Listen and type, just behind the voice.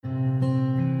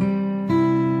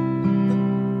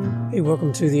Hey,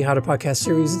 welcome to the How to Podcast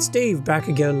series. It's Dave back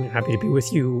again. Happy to be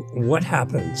with you. What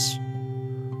happens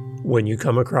when you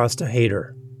come across a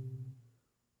hater?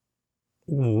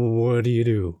 What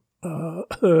do?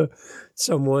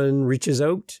 Someone reaches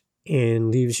out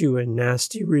and leaves you a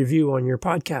nasty review on your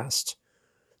podcast.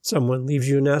 Someone leaves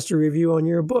you a nasty review on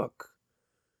your book.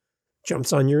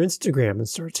 Jumps on your Instagram and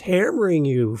starts hammering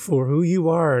you for who you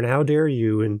are and how dare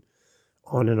you, and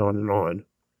on and on and on.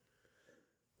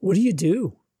 What do you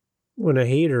do when a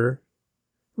hater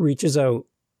reaches out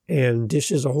and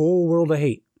dishes a whole world of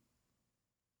hate?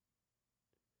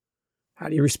 How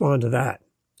do you respond to that?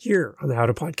 Here on the How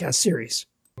to Podcast series.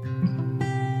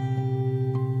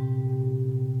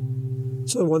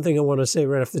 So the one thing I want to say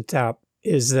right off the top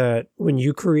is that when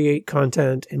you create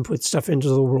content and put stuff into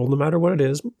the world, no matter what it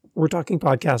is, we're talking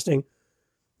podcasting,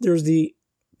 there's the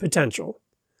potential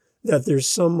that there's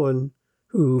someone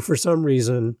who, for some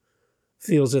reason,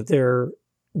 feels that their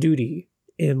duty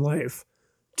in life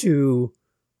to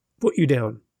put you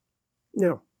down.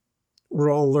 Now, we're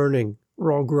all learning,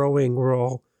 we're all growing, we're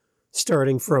all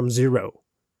starting from zero.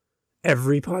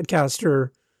 Every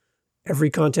podcaster, every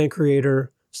content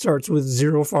creator starts with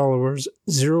 0 followers,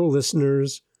 0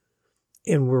 listeners,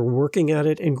 and we're working at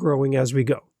it and growing as we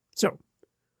go. So,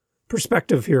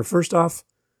 perspective here. First off,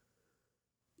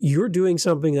 you're doing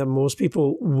something that most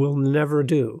people will never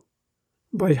do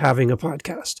by having a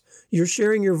podcast. You're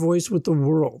sharing your voice with the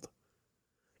world.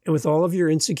 And with all of your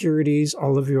insecurities,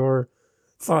 all of your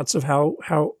thoughts of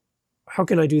how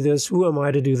can I do this? Who am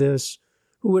I to do this?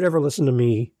 Who would ever listen to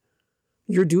me?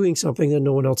 You're doing something that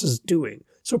no one else is doing.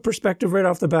 So perspective right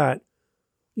off the bat,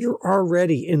 you're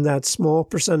already in that small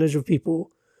percentage of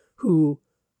people who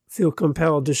feel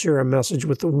compelled to share a message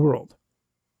with the world.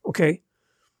 Okay?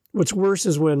 What's worse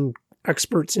is when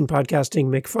experts in podcasting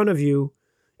make fun of you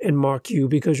and mock you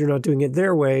because you're not doing it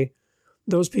their way.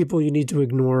 Those people you need to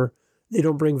ignore. They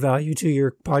don't bring value to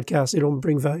your podcast. They don't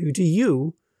bring value to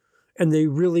you. And they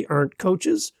really aren't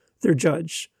coaches. They're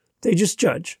judge. They just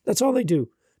judge. That's all they do.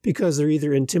 Because they're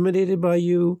either intimidated by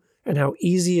you and how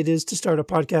easy it is to start a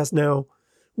podcast now,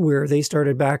 where they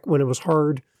started back when it was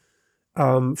hard.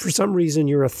 For some reason,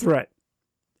 you're a threat.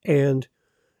 And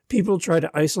people try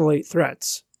to isolate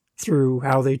threats through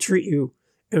how they treat you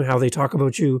and how they talk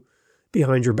about you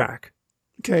behind your back.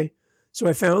 Okay? So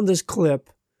I found this clip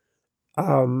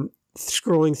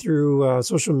scrolling through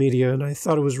social media, and I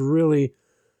thought it was really,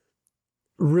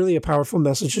 really a powerful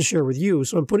message to share with you.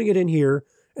 So I'm putting it in here,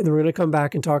 and then we're going to come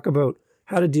back and talk about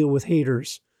how to deal with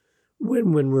haters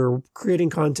when we're creating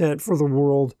content for the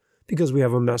world because we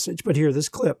have a message. But here, this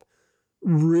clip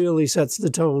really sets the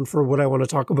tone for what I want to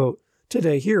talk about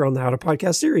today here on the How to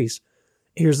Podcast series.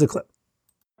 Here's the clip.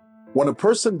 When a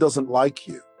person doesn't like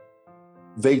you,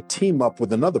 they team up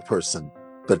with another person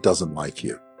that doesn't like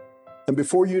you. And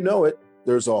before you know it,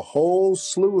 there's a whole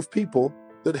slew of people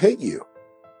that hate you.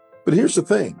 But here's the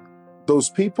thing. Those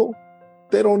people,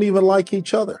 they don't even like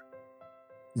each other.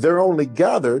 They're only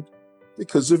gathered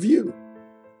because of you.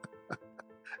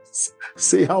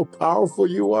 See how powerful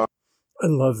you are? I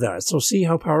love that. So see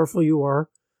how powerful you are?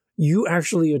 You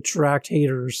actually attract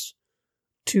haters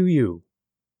to you,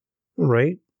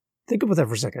 right? Think about that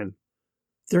for a second.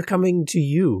 They're coming to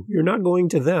you. You're not going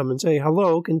to them and say,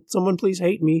 hello, can someone please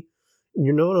hate me?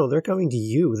 No, they're coming to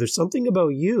you. There's something about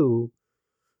you,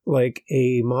 like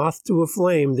a moth to a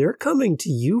flame. They're coming to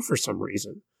you for some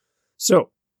reason. So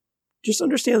just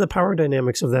understand the power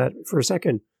dynamics of that for a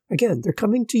second. Again, they're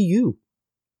coming to you.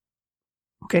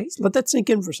 Okay, so let that sink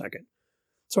in for a second.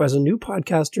 So as a new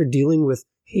podcaster dealing with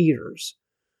haters,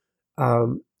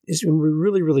 is going to be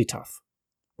really, really tough.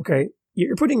 Okay,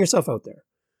 you're putting yourself out there.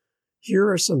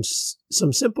 Here are some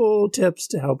simple tips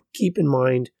to help keep in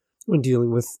mind when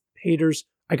dealing with haters.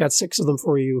 I got 6 of them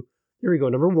for you. Here we go.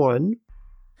 Number 1.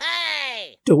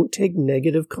 Hey! Don't take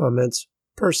negative comments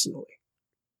personally.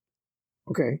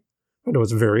 Okay. I know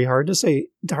it's very hard to say,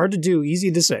 hard to do,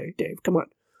 easy to say. Dave, come on.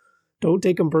 Don't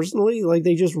take them personally. Like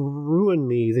they just ruined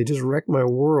me. They just wrecked my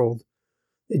world.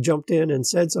 They jumped in and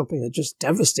said something that just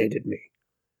devastated me.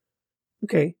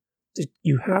 Okay.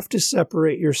 You have to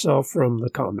separate yourself from the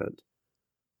comment.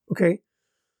 Okay?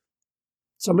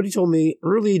 Somebody told me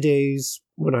early days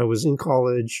when I was in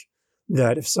college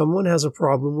that if someone has a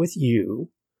problem with you,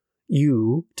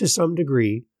 to some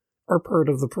degree, are part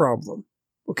of the problem.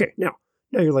 Okay, now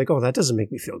you're like, oh, that doesn't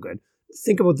make me feel good.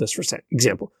 Think about this for a second.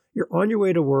 Example, you're on your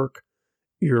way to work,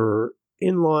 you're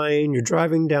in line, you're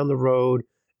driving down the road,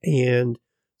 and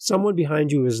someone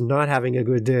behind you is not having a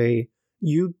good day.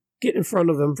 You get in front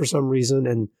of them for some reason,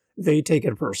 and they take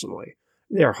it personally.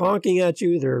 They're honking at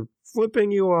you, they're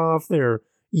flipping you off, they're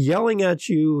yelling at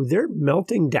you. They're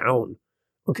melting down.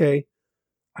 Okay.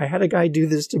 I had a guy do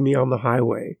this to me on the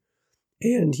highway,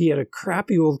 and he had a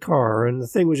crappy old car, and the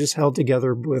thing was just held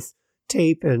together with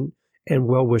tape and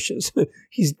well wishes.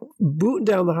 He's booting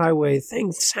down the highway.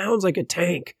 Thing sounds like a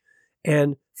tank.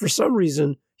 And for some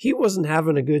reason, he wasn't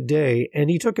having a good day, and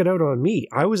he took it out on me.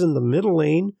 I was in the middle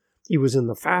lane. He was in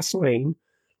the fast lane,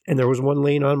 and there was one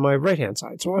lane on my right-hand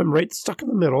side. So I'm right stuck in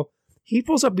the middle. He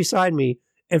pulls up beside me,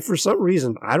 and for some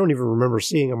reason, I don't even remember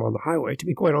seeing him on the highway, to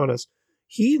be quite honest.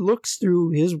 He looks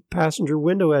through his passenger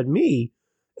window at me,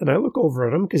 and I look over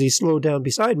at him because he slowed down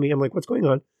beside me. I'm like, what's going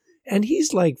on? And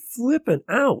he's like flipping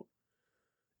out.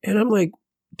 And I'm like,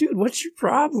 dude, what's your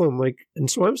problem? Like,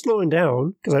 and so I'm slowing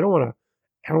down because I don't want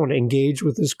to engage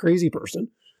with this crazy person.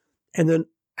 And then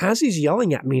as he's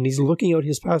yelling at me and he's looking out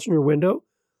his passenger window,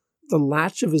 the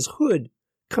latch of his hood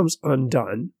comes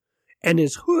undone, and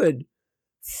his hood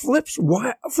flips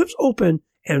open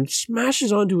and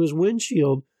smashes onto his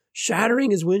windshield,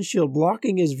 shattering his windshield,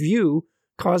 blocking his view,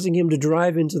 causing him to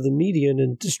drive into the median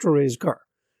and destroy his car.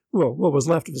 Well, what was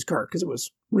left of his car, because it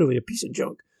was really a piece of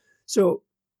junk. So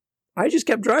I just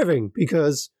kept driving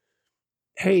because,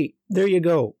 hey, there you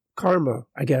go. Karma,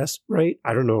 I guess, right?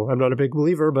 I don't know. I'm not a big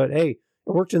believer, but hey,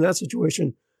 it worked in that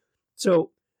situation.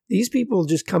 So these people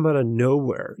just come out of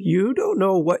nowhere. You don't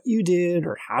know what you did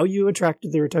or how you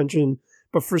attracted their attention,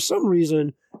 but for some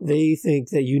reason, they think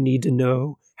that you need to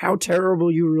know how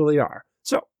terrible you really are.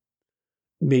 So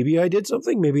maybe I did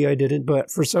something, maybe I didn't,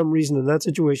 but for some reason in that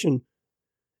situation,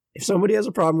 if somebody has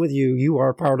a problem with you, you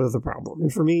are part of the problem.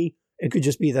 And for me, it could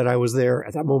just be that I was there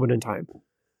at that moment in time.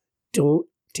 Don't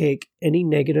take any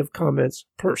negative comments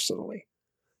personally.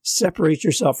 Separate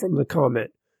yourself from the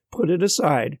comment. Put it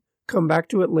aside. Come back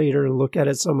to it later and look at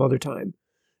it some other time.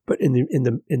 But in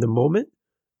the moment,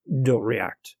 don't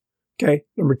react. Okay?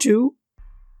 Number 2,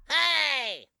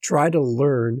 hey! Try to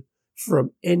learn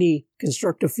from any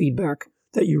constructive feedback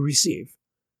that you receive.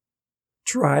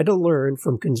 Try to learn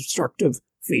from constructive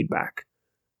feedback.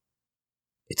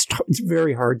 It's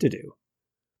very hard to do.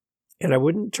 And I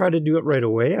wouldn't try to do it right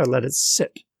away. I'd let it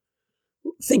sit.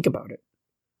 Think about it.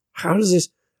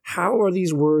 How are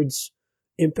these words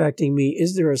impacting me?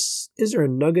 Is there a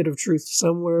nugget of truth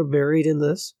somewhere buried in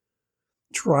this?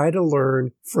 Try to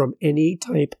learn from any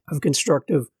type of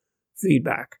constructive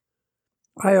feedback.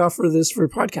 I offer this for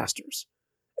podcasters.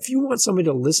 If you want somebody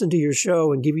to listen to your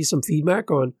show and give you some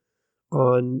feedback on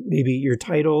maybe your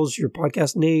titles, your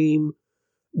podcast name,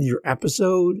 your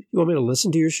episode, you want me to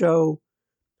listen to your show,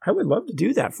 I would love to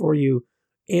do that for you.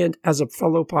 And as a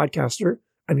fellow podcaster,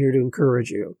 I'm here to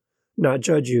encourage you, not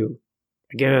judge you.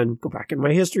 Again, go back in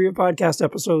my history of podcast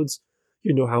episodes.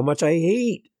 You know how much I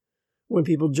hate when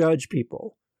people judge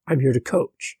people. I'm here to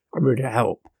coach. I'm here to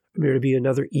help. I'm here to be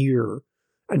another ear,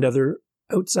 another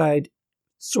outside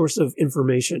source of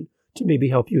information to maybe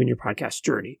help you in your podcast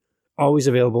journey. Always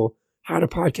available.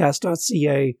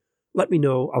 howtopodcast.ca. Let me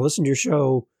know. I'll listen to your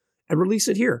show and release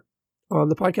it here on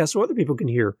the podcast so other people can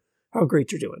hear how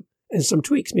great you're doing. And some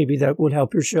tweaks maybe that would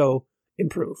help your show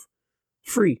improve.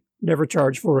 Free. Never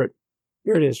charge for it.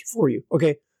 Here it is for you.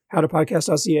 Okay.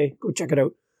 howtopodcast.ca. Go check it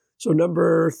out. So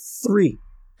number 3.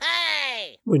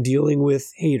 Hey! When dealing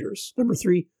with haters. Number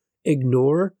 3,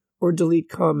 ignore or delete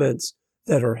comments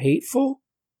that are hateful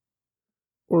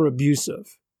or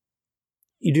abusive.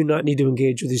 You do not need to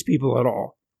engage with these people at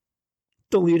all.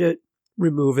 Delete it.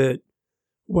 Remove it.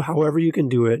 However you can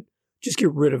do it. Just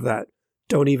get rid of that.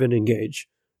 Don't even engage.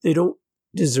 They don't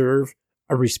deserve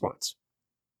a response.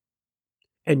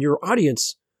 And your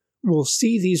audience will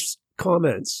see these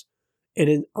comments, and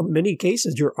in many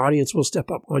cases, your audience will step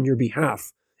up on your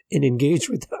behalf and engage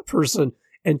with that person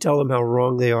and tell them how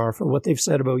wrong they are for what they've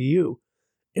said about you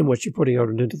and what you're putting out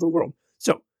into the world.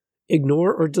 So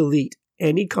ignore or delete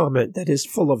any comment that is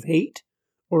full of hate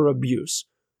or abuse.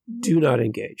 Do not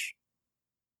engage.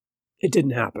 It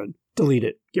didn't happen. Delete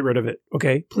it. Get rid of it.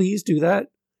 Okay? Please do that.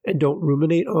 And don't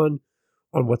ruminate on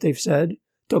what they've said.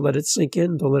 Don't let it sink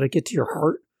in. Don't let it get to your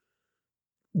heart.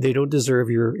 They don't deserve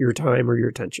your time or your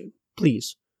attention.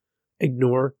 Please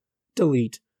ignore,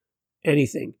 delete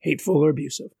anything hateful or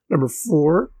abusive. Number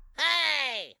 4,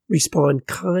 hey! Respond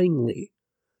kindly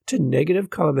to negative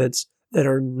comments that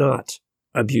are not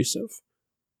abusive.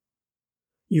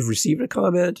 You've received a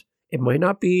comment. It might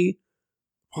not be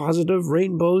positive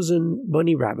rainbows and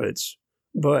bunny rabbits,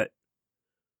 but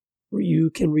you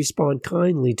can respond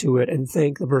kindly to it and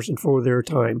thank the person for their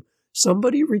time.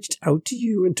 Somebody reached out to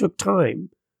you and took time.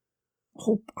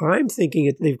 I'm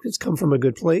thinking it's come from a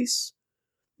good place.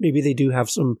 Maybe they do have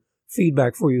some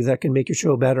feedback for you that can make your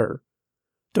show better.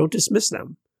 Don't dismiss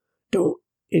them. Don't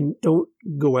And don't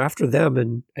go after them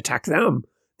and attack them.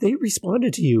 They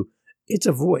responded to you. It's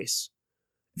a voice.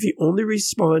 If you only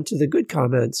respond to the good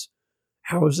comments,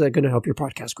 how is that going to help your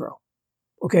podcast grow?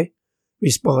 Okay?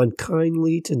 Respond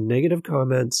kindly to negative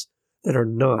comments that are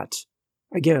not,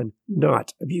 again,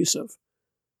 not abusive.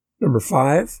 Number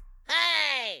 5,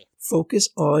 focus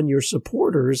on your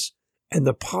supporters and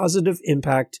the positive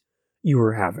impact you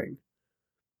are having.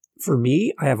 For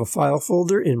me, I have a file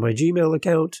folder in my Gmail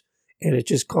account, and it's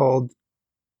just called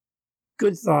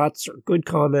good thoughts or good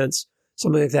comments,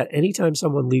 something like that. Anytime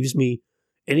someone leaves me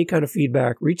any kind of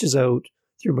feedback, reaches out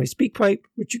through my SpeakPipe,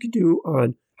 which you can do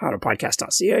on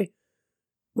howtopodcast.ca,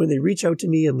 when they reach out to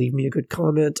me and leave me a good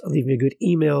comment, or leave me a good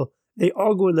email, they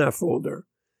all go in that folder.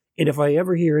 And if I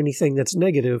ever hear anything that's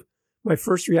negative, my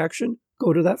first reaction,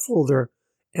 go to that folder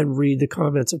and read the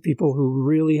comments of people who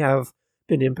really have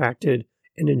been impacted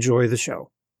and enjoy the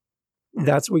show.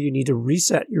 That's where you need to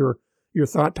reset your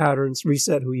thought patterns,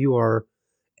 reset who you are,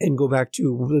 and go back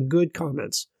to the good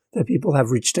comments that people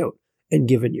have reached out and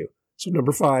given you. So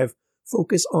number 5,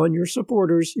 focus on your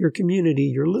supporters, your community,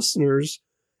 your listeners,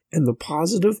 and the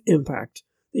positive impact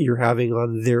that you're having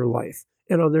on their life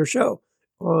and on their show,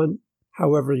 on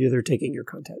however they're taking your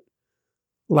content.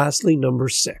 Lastly, number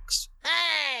 6,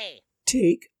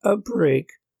 take a break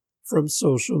from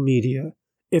social media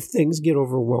if things get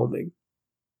overwhelming.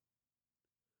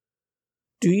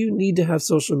 Do you need to have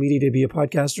social media to be a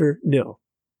podcaster? No.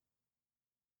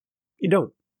 You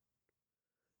don't.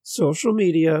 Social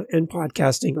media and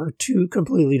podcasting are 2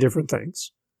 completely different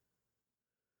things.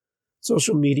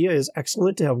 Social media is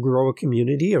excellent to help grow a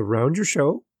community around your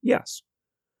show, yes.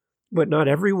 But not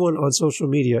everyone on social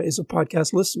media is a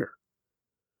podcast listener.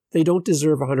 They don't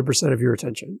deserve 100% of your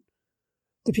attention.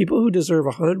 The people who deserve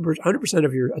 100%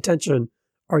 of your attention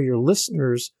are your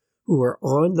listeners who are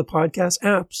on the podcast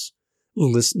apps,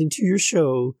 listening to your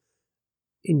show,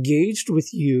 engaged with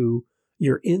you,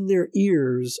 you're in their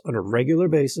ears on a regular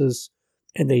basis,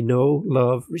 and they know,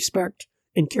 love, respect,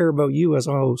 and care about you as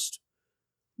a host.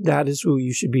 That is who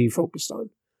you should be focused on.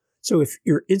 So if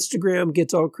your Instagram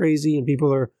gets all crazy and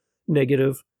people are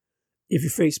negative, if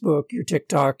your Facebook, your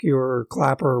TikTok, your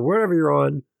Clapper, wherever you're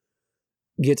on,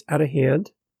 gets out of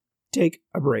hand, take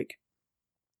a break.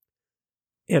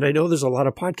 And I know there's a lot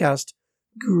of podcast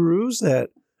gurus that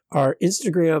are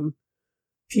Instagram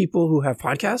people who have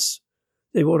podcasts.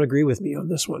 They won't agree with me on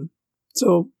this one.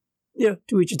 So, yeah,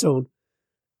 to each its own.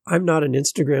 I'm not an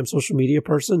Instagram social media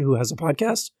person who has a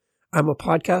podcast. I'm a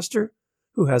podcaster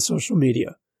who has social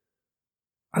media.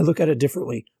 I look at it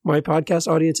differently. My podcast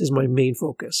audience is my main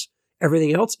focus.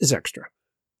 Everything else is extra.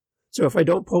 So if I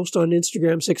don't post on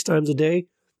Instagram 6 times a day,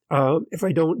 if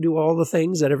I don't do all the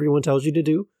things that everyone tells you to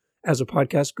do as a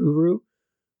podcast guru,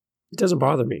 it doesn't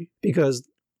bother me because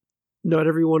not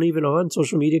everyone even on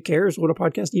social media cares what a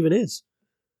podcast even is.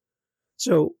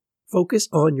 So focus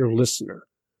on your listener.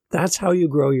 That's how you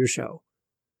grow your show.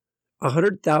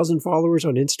 100,000 followers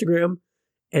on Instagram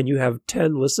and you have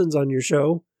 10 listens on your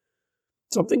show,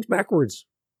 something's backwards.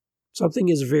 Something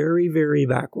is very, very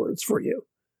backwards for you.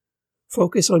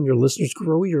 Focus on your listeners,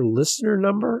 grow your listener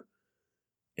number,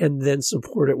 and then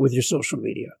support it with your social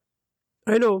media.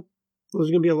 I know there's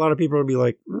going to be a lot of people who will be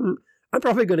like, I'm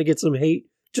probably going to get some hate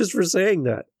just for saying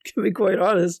that, to be quite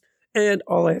honest. And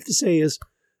all I have to say is,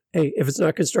 hey, if it's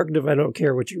not constructive, I don't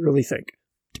care what you really think.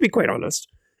 To be quite honest,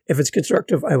 if it's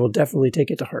constructive, I will definitely take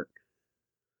it to heart.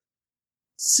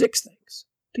 6 things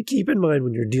to keep in mind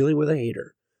when you're dealing with a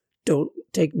hater. Don't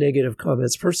take negative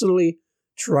comments personally.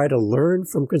 Try to learn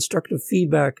from constructive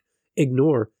feedback.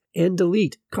 Ignore and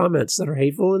delete comments that are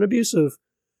hateful and abusive.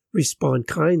 Respond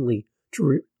kindly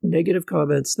to negative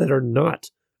comments that are not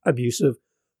abusive.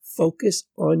 Focus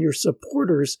on your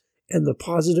supporters and the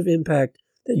positive impact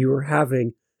that you are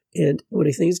having. And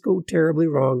when things go terribly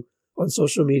wrong on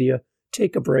social media,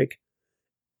 take a break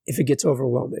if it gets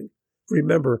overwhelming.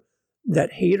 Remember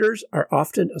that haters are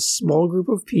often a small group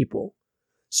of people,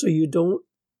 so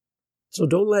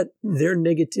don't let their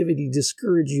negativity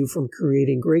discourage you from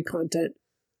creating great content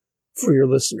for your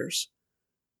listeners.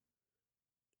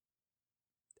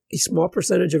 A small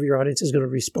percentage of your audience is going to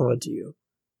respond to you,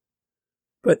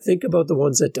 but think about the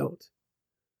ones that don't.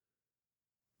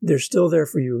 They're still there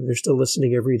for you. They're still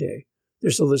listening every day.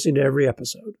 They're still listening to every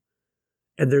episode.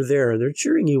 And they're there and they're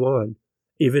cheering you on,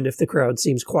 even if the crowd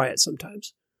seems quiet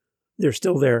sometimes. They're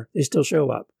still there. They still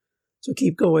show up. So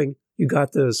keep going. You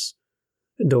got this.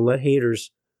 And don't let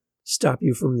haters stop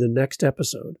you from the next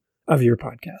episode of your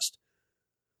podcast.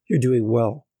 You're doing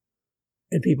well.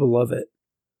 And people love it.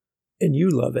 And you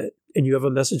love it. And you have a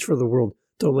message for the world.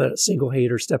 Don't let a single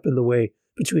hater step in the way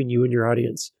between you and your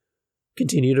audience.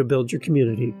 continue to build your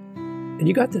community. And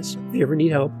you got this. If you ever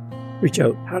need help, reach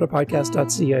out,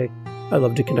 howtopodcast.ca. I'd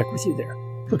love to connect with you there.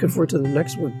 Looking forward to the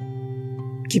next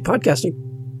one. Keep podcasting.